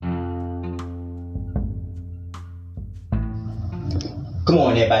Good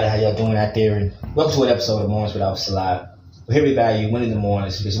morning, everybody. How y'all doing out there? And welcome to an episode of Mornings Without Salah. Well, here we value winning in the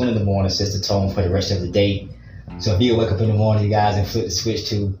mornings because winning in the morning sets the tone for the rest of the day. So if you wake up in the morning, you guys, and flip the switch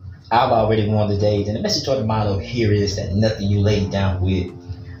to I've already won the day, then the message or the motto here is that nothing you lay down with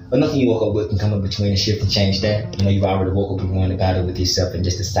or nothing you woke up with can come in between and shift and change that. You know, you've already woke up and won the battle with yourself and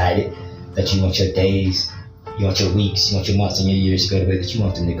just decided that you want your days, you want your weeks, you want your months and your years to go the way that you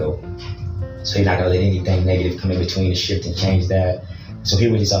want them to go. So you're not going to let anything negative come in between and shift and change that. So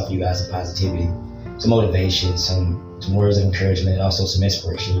here we just offer you guys some positivity, some motivation, some words of encouragement, and also some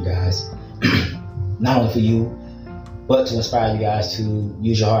inspiration, you guys. Not only for you, but to inspire you guys to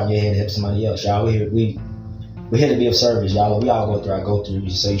use your heart and your head to help somebody else. Y'all, we're here to be of service, y'all. We all go through our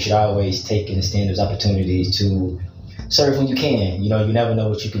go-throughs, so you should always take and extend those opportunities to serve when you can. You know, you never know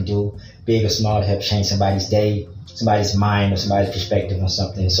what you can do, big or small, to help change somebody's day, somebody's mind, or somebody's perspective on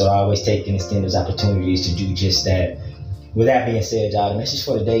something. So I always take and extend those opportunities to do just that. With that being said, y'all, the message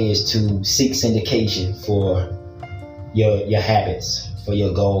for today is to seek syndication for your habits, for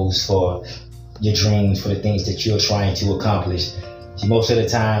your goals, for your dreams, for the things that you're trying to accomplish. See, most of the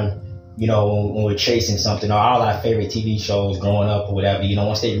time, you know, when we're chasing something, or all our favorite TV shows growing up or whatever, you know,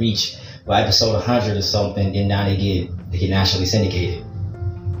 once they reach episode 100 or something, then now they get nationally syndicated.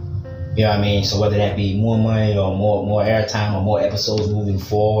 You know what I mean? So whether that be more money or more airtime or more episodes moving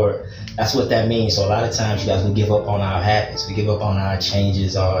forward, that's what that means. So a lot of times, you guys, we give up on our habits. We give up on our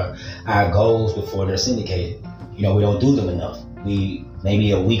changes or our goals before they're syndicated. You know, we don't do them enough. We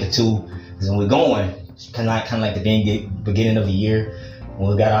maybe a week or two is when we're going. Kind of like the beginning of the year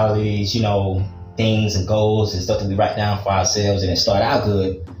when we got all these, you know, things and goals and stuff that we write down for ourselves, and it started out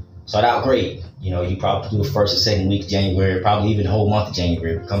good, started out great. You know, you probably do the first or second week of January, probably even the whole month of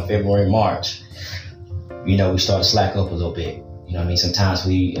January. Come February, March, you know, we start to slack up a little bit. You know what I mean? Sometimes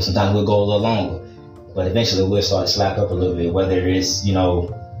we'll go a little longer, but eventually we'll start to slack up a little bit, whether it's, you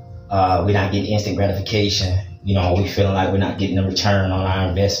know, we're not getting instant gratification, you know, we feeling like we're not getting a return on our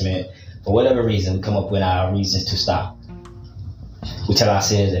investment. For whatever reason, we come up with our reasons to stop. We tell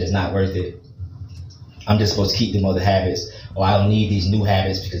ourselves that it's not worth it. I'm just supposed to keep them other habits, or I don't need these new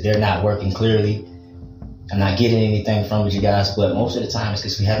habits because they're not working clearly. I'm not getting anything from it, you guys, but most of the time it's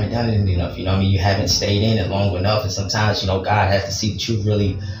because we haven't done it enough. You know what I mean? You haven't stayed in it long enough, and sometimes, you know, God has to see that you're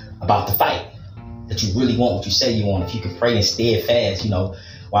really about the fight, that you really want what you say you want. If you can pray and steadfast, you know,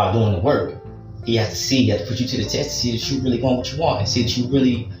 while doing the work, He has to see, He has to put you to the test to see that you really want what you want, and see that you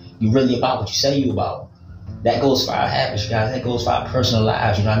really about what you say you about. That goes for our habits, you guys. That goes for our personal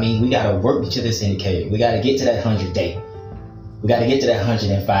lives. You know what I mean? We got to work to this indicator. We got to get to that 100th day. We got to get to that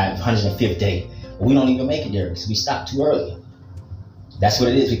 105th day. But we don't even make it there because we stop too early. That's what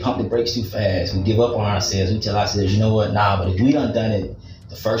it is. We pump the brakes too fast. We give up on ourselves. We tell ourselves, you know what? Nah, but if we done it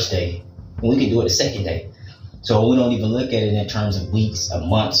the first day, then we can do it the second day. So we don't even look at it in terms of weeks or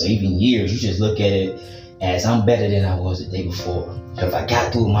months or even years. You just look at it as I'm better than I was the day before. So if I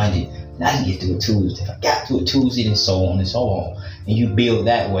got through Monday, then I can get through a Tuesday. If I got through a Tuesday, then so on and so on. And you build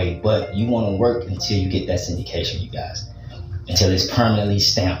that way. But you want to work until you get that syndication, you guys. Until it's permanently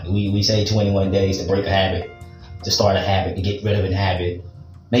stamped. We say 21 days to break a habit, to start a habit, to get rid of a habit.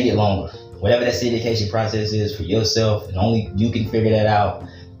 Make it longer. Whatever that syndication process is for yourself, and only you can figure that out.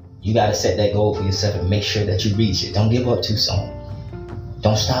 You got to set that goal for yourself and make sure that you reach it. Don't give up too soon.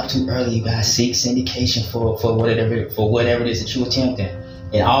 Don't stop too early, you guys. Seek syndication for whatever it is that you're attempting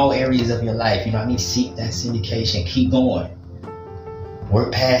in all areas of your life. You know what I mean? Seek that syndication. Keep going.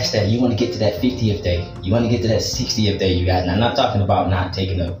 Work past that. You want to get to that 50th day. You want to get to that 60th day, you guys. Now, I'm not talking about not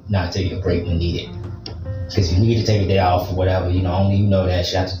taking a break when needed. Because you need to take a day off or whatever, you know, only you know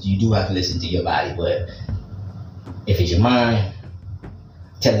that. You do have to listen to your body. But if it's your mind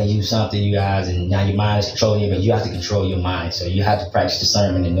telling you something, you guys, and now your mind is controlling you, but you have to control your mind. So you have to practice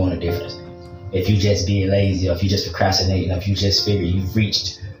discernment and knowing the difference. If you just being lazy, or if you just procrastinating, or if you just figure you've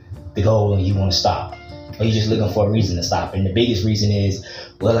reached the goal and you want to stop, or you're just looking for a reason to stop. And the biggest reason is,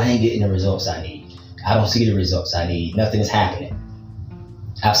 well, I ain't getting the results I need. I don't see the results I need. Nothing is happening.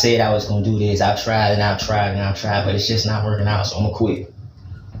 I've said I was going to do this. I've tried, but it's just not working out. So I'm going to quit.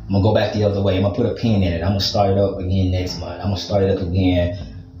 I'm going to go back the other way. I'm going to put a pin in it. I'm going to start it up again next month. I'm going to start it up again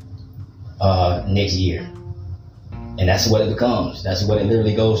next year. And that's what it becomes. That's what it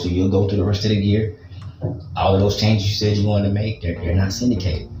literally goes to. You'll go through the rest of the year. All of those changes you said you wanted to make, they're not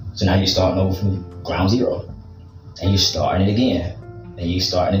syndicated. So now you're starting over from ground zero. And you're starting it again. And you're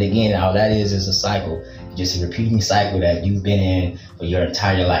starting it again. And all that is a cycle. Just a repeating cycle that you've been in for your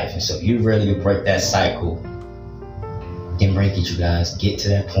entire life. And so if you really break that cycle, then break it, you guys. Get to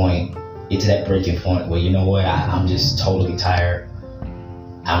that point. Get to that breaking point where, you know what, I'm just totally tired.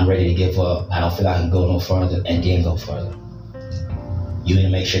 I'm ready to give up. I don't feel like I can go no further, and then go further. You want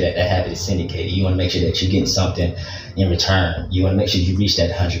to make sure that that habit is syndicated. You want to make sure that you're getting something in return. You want to make sure you reach that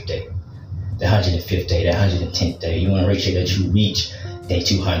 100th day, the 105th day, the 110th day. You want to make sure that you reach day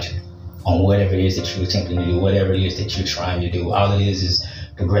 200 on whatever it is that you're attempting to do, whatever it is that you're trying to do. All it is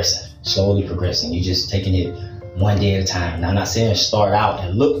progressing, slowly progressing. You're just taking it one day at a time. Now, I'm not saying start out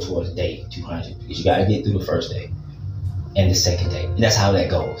and look towards day 200 because you got to get through the first day and the second day. And that's how that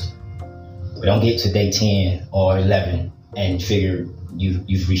goes. But don't get to day 10 or 11 and figure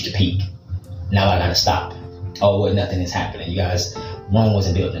you've reached a peak. Now I got to stop. Oh, well, nothing is happening. You guys, Rome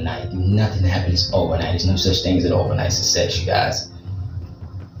wasn't built in a night. Nothing happens overnight. There's no such thing as an overnight success, you guys.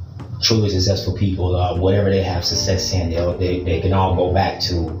 Truly successful people, whatever they have success in, they can all go back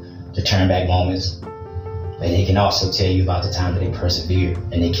to the turn back moments. And they can also tell you about the time that they persevered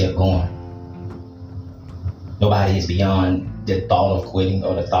and they kept going. Nobody is beyond the thought of quitting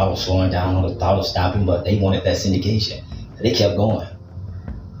or the thought of slowing down or the thought of stopping, but they wanted that syndication. They kept going.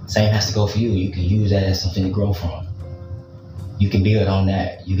 Same has to go for you. You can use that as something to grow from. You can build on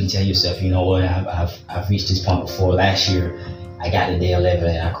that. You can tell yourself, you know what, I've reached this point before. Last year, I got to day 11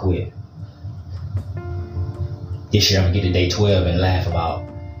 and I quit. This year, I'm going to get to day 12 and laugh about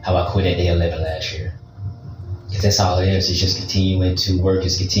how I quit at day 11 last year. Because that's all it is. It's just continuing to work.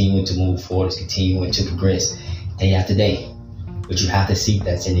 It's continuing to move forward. It's continuing to progress day after day. But you have to seek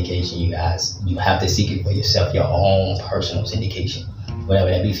that syndication, you guys. You have to seek it for yourself, your own personal syndication. Whatever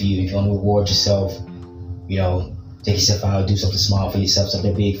that be for you. If you want to reward yourself, you know, take yourself out, do something small for yourself,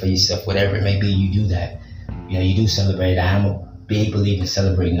 something big for yourself, whatever it may be, you do that. You know, you do celebrate. I am a big believer in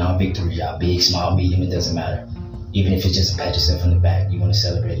celebrating all victories, y'all. Big, small, medium, it doesn't matter. Even if it's just to pat yourself on the back, you want to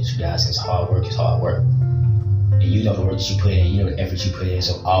celebrate it, you guys, because hard work is hard work. And you know the work that you put in, you know the effort you put in,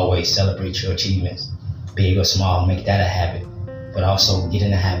 so always celebrate your achievements, big or small, make that a habit. But also get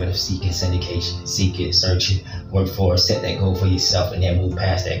in the habit of seeking syndication. Seek it, search it, work for it, set that goal for yourself, and then move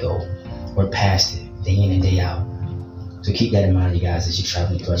past that goal. Work past it, day in and day out. So keep that in mind, you guys, as you're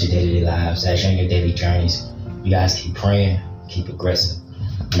traveling throughout your day-to-day lives, as you're on your daily journeys. You guys keep praying, keep progressing,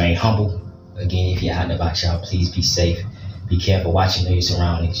 remain humble. Again, if you're out and about, y'all, please be safe. Be careful, watch and know your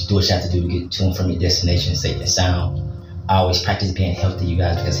surroundings. Do what you have to do to get to and from your destination safe and sound. Always practice being healthy, you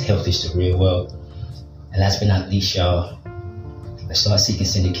guys, because health is the real wealth. And last but not least, y'all, let's start seeking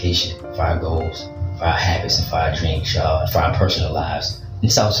syndication for our goals, for our habits, and for our dreams, y'all, and for our personal lives. And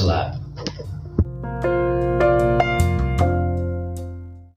it's also a lot.